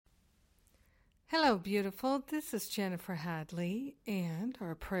Hello, beautiful. This is Jennifer Hadley, and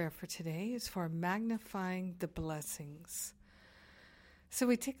our prayer for today is for magnifying the blessings. So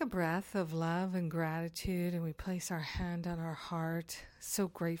we take a breath of love and gratitude, and we place our hand on our heart, so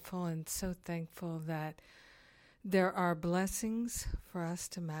grateful and so thankful that there are blessings for us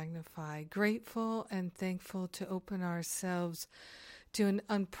to magnify. Grateful and thankful to open ourselves to an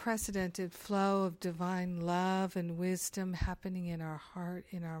unprecedented flow of divine love and wisdom happening in our heart,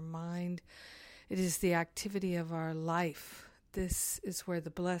 in our mind. It is the activity of our life. This is where the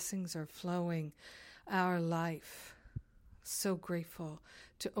blessings are flowing, our life. So grateful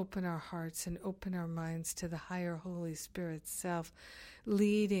to open our hearts and open our minds to the higher Holy Spirit self,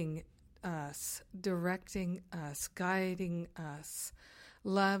 leading us, directing us, guiding us,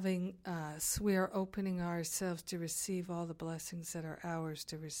 loving us. We are opening ourselves to receive all the blessings that are ours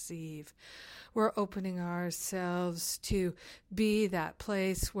to receive. We're opening ourselves to be that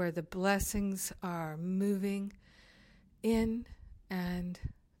place where the blessings are moving in and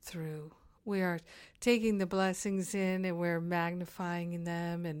through. We are taking the blessings in and we're magnifying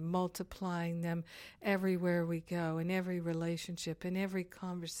them and multiplying them everywhere we go, in every relationship, in every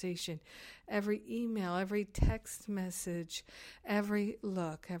conversation, every email, every text message, every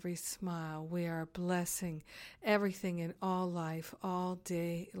look, every smile. We are blessing everything in all life all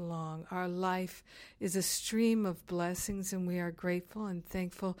day long. Our life is a stream of blessings, and we are grateful and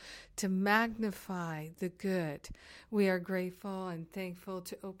thankful to magnify the good. We are grateful and thankful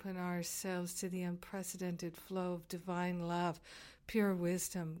to open ourselves to the unprecedented flow of divine love, pure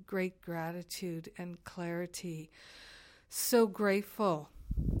wisdom, great gratitude, and clarity. So grateful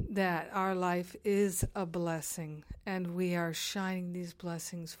that our life is a blessing, and we are shining these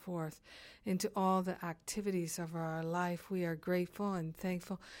blessings forth into all the activities of our life. We are grateful and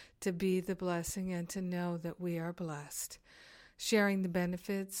thankful to be the blessing and to know that we are blessed. Sharing the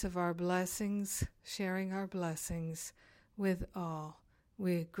benefits of our blessings, sharing our blessings with all.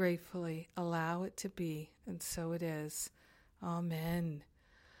 We gratefully allow it to be, and so it is. Amen.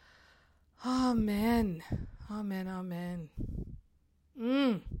 Amen. Amen. Amen.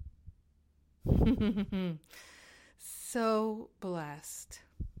 So blessed.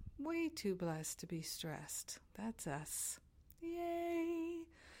 Way too blessed to be stressed. That's us. Yay.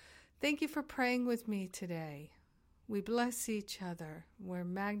 Thank you for praying with me today. We bless each other. We're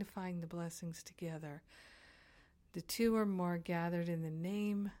magnifying the blessings together. The two or more gathered in the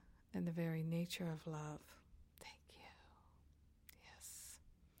name and the very nature of love. Thank you. Yes.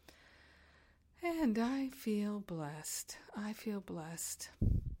 And I feel blessed.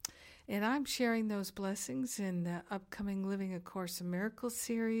 And I'm sharing those blessings in the upcoming Living A Course in Miracles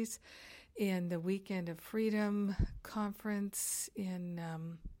series, in the Weekend of Freedom conference in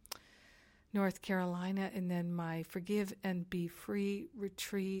North Carolina, and then my Forgive and Be Free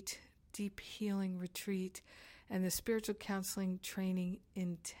retreat, deep healing retreat, and the Spiritual Counseling Training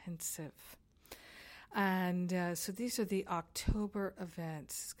Intensive. And so these are the October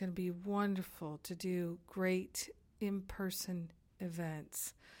events. It's going to be wonderful to do great in-person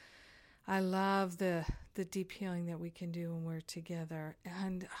events. I love the deep healing that we can do when we're together.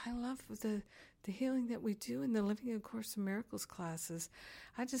 And I love the healing that we do in the Living A Course in Miracles classes.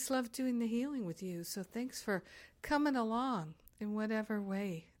 I just love doing the healing with you. So thanks for coming along in whatever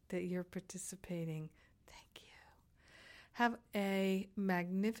way that you're participating. Thank you. Have a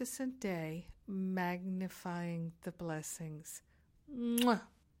magnificent day, magnifying the blessings. Mwah.